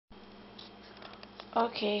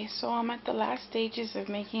Okay, so I'm at the last stages of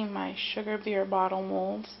making my sugar beer bottle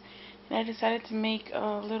molds, and I decided to make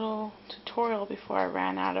a little tutorial before I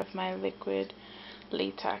ran out of my liquid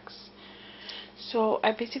latex. So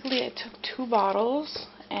I took two bottles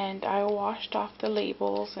and I washed off the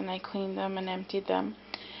labels and I cleaned them and emptied them,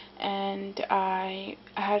 and I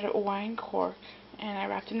had a wine cork and I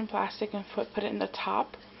wrapped it in plastic and put it in the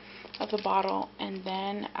top of the bottle, and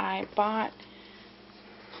then I bought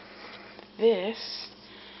this,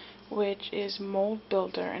 which is Mold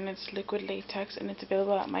Builder, and it's liquid latex, and it's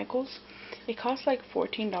available at Michael's. It costs like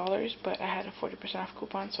 $14, but I had a 40% off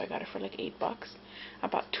coupon, so I got it for like $8. I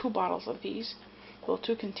bought two bottles of these, well,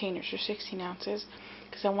 two containers for 16 ounces,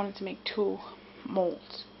 because I wanted to make two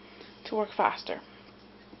molds to work faster.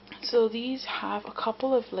 So these have a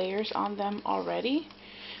couple of layers on them already.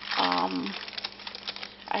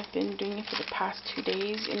 I've been doing it for the past 2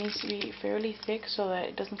 days. It needs to be fairly thick so that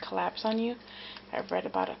it doesn't collapse on you. I've read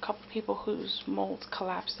about a couple people whose molds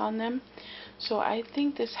collapsed on them. So I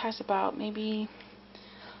think this has about maybe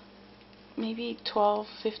 12,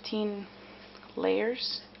 15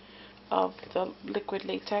 layers of the liquid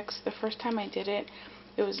latex. The first time I did it,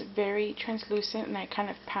 it was very translucent, and I kind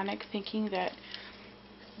of panicked thinking that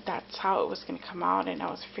that's how it was going to come out, and I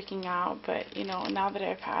was freaking out. But you know, now that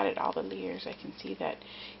I've had it all the layers, I can see that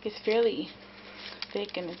it's fairly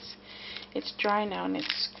thick and it's dry now and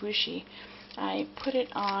it's squishy. I put it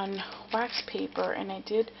on wax paper and I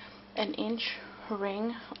did an inch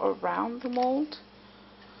ring around the mold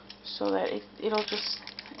so that it'll just,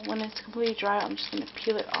 when it's completely dry, I'm just going to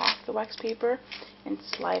peel it off the wax paper and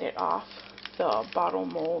slide it off the bottle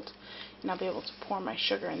mold, and I'll be able to pour my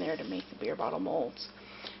sugar in there to make the beer bottle molds.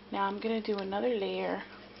 Now I'm going to do another layer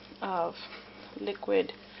of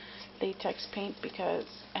liquid latex paint because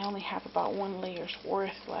I only have about 1 layer's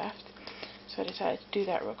worth left. So I decided to do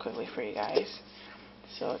that real quickly for you guys.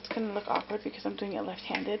 So it's going to look awkward because I'm doing it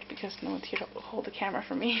left-handed because no one's here to hold the camera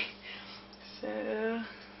for me. So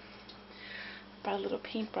brought a little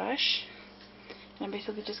paintbrush, and I'm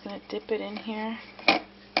basically just going to dip it in here.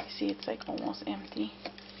 You see it's like almost empty.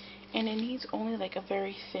 And it needs only like a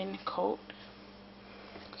very thin coat.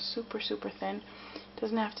 Super thin.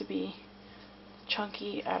 Doesn't have to be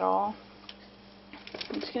chunky at all.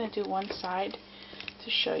 I'm just going to do one side to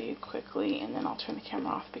show you quickly, and then I'll turn the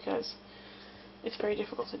camera off because it's very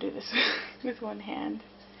difficult to do this with one hand.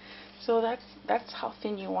 So that's how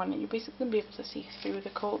thin you want it. You're basically going to be able to see through the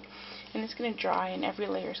coat, and it's going to dry, and every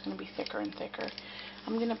layer is going to be thicker and thicker.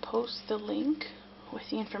 I'm going to post the link with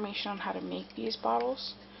the information on how to make these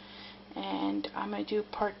bottles, and I'm going to do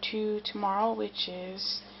part 2 tomorrow, which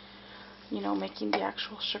is, you know, making the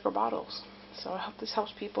actual sugar bottles. So I hope this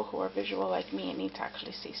helps people who are visual like me and need to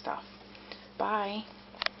actually see stuff. Bye.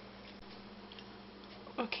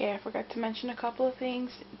 Okay, I forgot to mention a couple of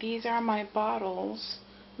things. These are my bottles.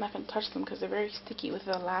 I'm not going to touch them because they're very sticky with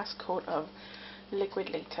the last coat of liquid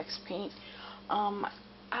latex paint.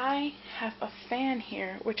 I have a fan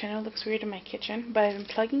here, which I know looks weird in my kitchen, but I've been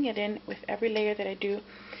plugging it in with every layer that I do,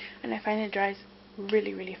 and I find it dries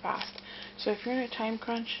really fast. So if you're in a time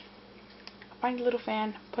crunch, find a little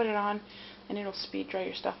fan, put it on, and it'll speed dry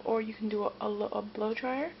your stuff. Or you can do a blow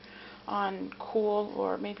dryer on cool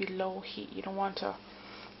or maybe low heat. You don't want to,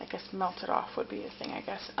 I guess, melt it off would be the thing, I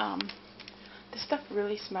guess. This stuff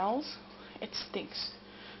really smells. It stinks.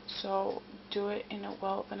 So do it in a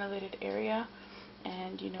well ventilated area,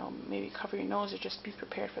 and you know, maybe cover your nose or just be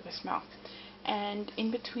prepared for the smell. And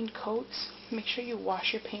in between coats, make sure you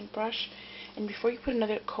wash your paintbrush, and before you put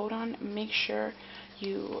another coat on, make sure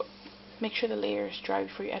the layer is dry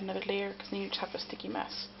before you add another layer, because then you just have a sticky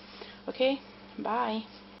mess. Okay, bye.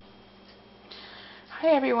 Hi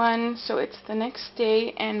everyone, so it's the next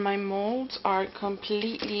day and my molds are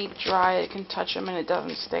completely dry. I can touch them and it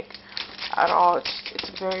doesn't stick at all.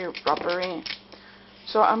 It's very rubbery.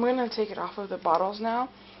 So I'm gonna take it off of the bottles now.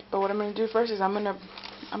 But what I'm gonna do first is I'm gonna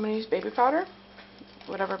use baby powder,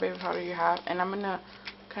 whatever baby powder you have, and I'm gonna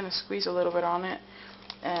kind of squeeze a little bit on it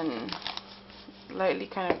and lightly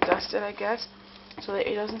kind of dust it, I guess, so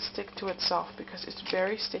that it doesn't stick to itself because it's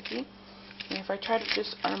very sticky. And if I try to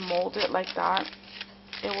just unmold it like that,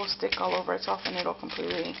 it will stick all over itself and it'll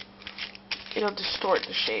distort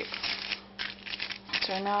the shape.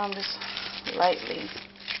 So now I'm just lightly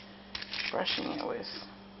brushing it with,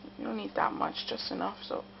 you don't need that much, just enough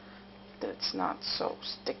so that it's not so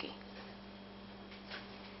sticky.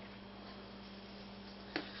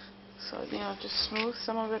 So, you know, just smooth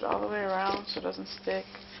some of it all the way around so it doesn't stick.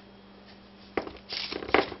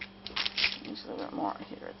 Just a little bit more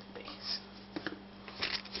here at the base.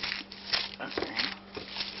 Okay.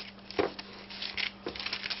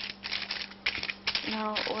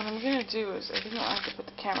 Now, what I'm going to do is, I think I'll have to put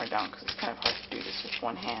the camera down because it's kind of hard to do this with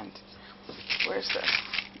one hand. Where's the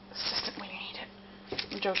assistant when you need it?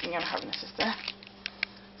 I'm joking, I don't have an assistant.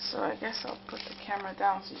 So I guess I'll put the camera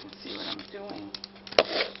down so you can see what I'm doing. I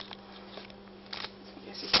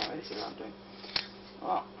guess you can't really see what I'm doing.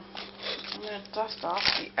 Well, I'm going to dust off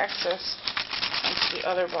the excess onto the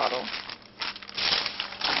other bottle.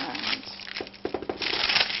 And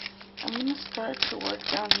I'm going to start to work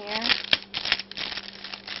down here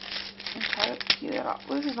and try to peel it off.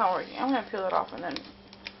 Well, this is not working. I'm going to peel it off and then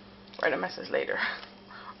write a message later.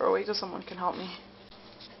 Or wait till someone can help me.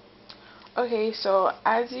 Okay, so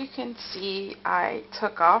as you can see, I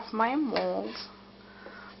took off my mold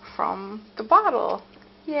from the bottle.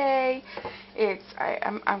 Yay!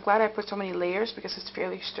 I'm glad I put so many layers because it's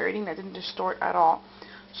fairly sturdy and that didn't distort at all.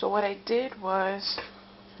 So what I did was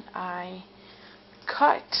I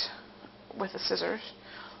cut with the scissors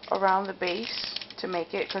around the base to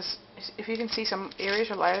make it, because if you can see, some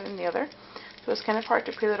areas are lighter than the other, so it's kind of hard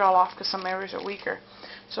to peel it all off because some areas are weaker.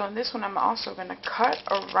 So in this one I'm also going to cut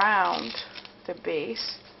around the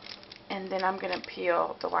base, and then I'm going to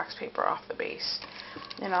peel the wax paper off the base.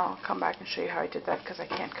 Then I'll come back and show you how I did that because I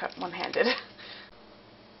can't cut one-handed.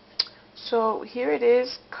 So here it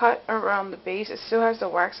is, cut around the base. It still has the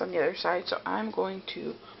wax on the other side, so I'm going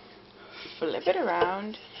to flip it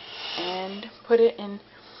around and put it in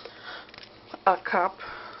a cup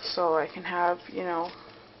so I can have, you know,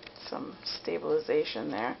 some stabilization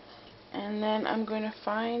there. And then I'm going to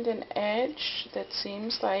find an edge that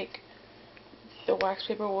seems like the wax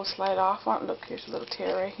paper will slide off on. Look, here's a little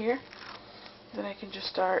tear right here. Then I can just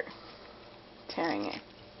start tearing it.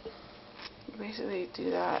 You basically do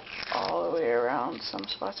that all the way around. Some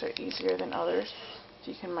spots are easier than others.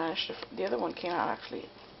 So you can manage to, the other one came out actually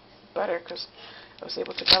better because I was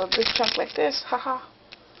able to grab a big chunk like this. Haha.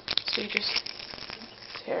 So you just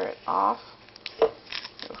tear it off.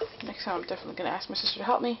 So next time I'm definitely going to ask my sister to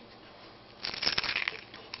help me.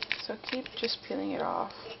 So keep just peeling it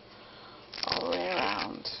off all the way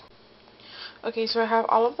around. Okay, so I have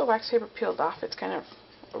all of the wax paper peeled off. It's kind of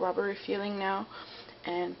a rubbery feeling now,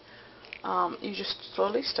 and you just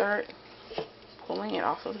slowly start pulling it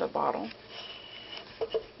off of the bottle.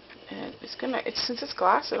 And since it's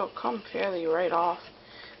glass, it'll come fairly right off,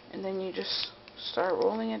 and then you just start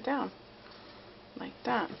rolling it down like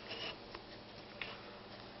that.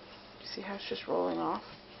 See how it's just rolling off?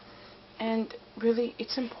 And really,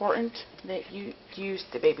 it's important that you use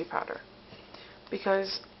the baby powder,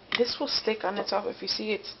 because this will stick on itself. If you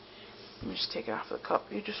see it, let me just take it off the cup.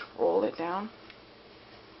 You just roll it down.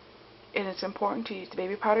 And it's important to use the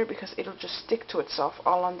baby powder because it'll just stick to itself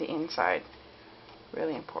all on the inside.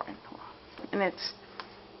 Really important. And it's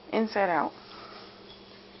inside out.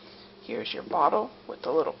 Here's your bottle with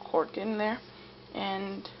the little cork in there.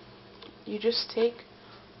 And you just take,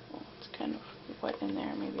 well, it's kind of wet in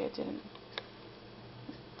there. Maybe I didn't.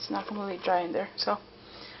 It's not completely dry in there. So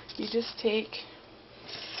you just take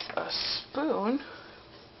a spoon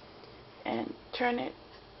and turn it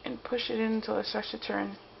and push it in until it starts to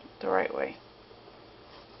turn the right way.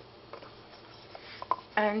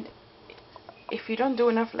 And if you don't do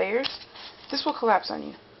enough layers, this will collapse on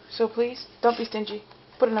you. So please, don't be stingy.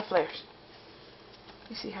 Put enough layers.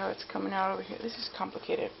 You see how it's coming out over here? This is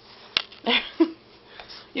complicated.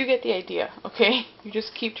 You get the idea, okay? You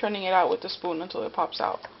just keep turning it out with the spoon until it pops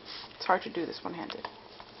out. It's hard to do this one-handed.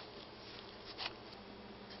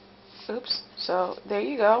 Oops. So there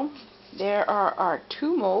you go. There are our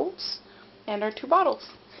 2 molds and our 2 bottles.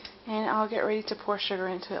 And I'll get ready to pour sugar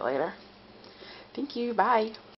into it later. Thank you. Bye.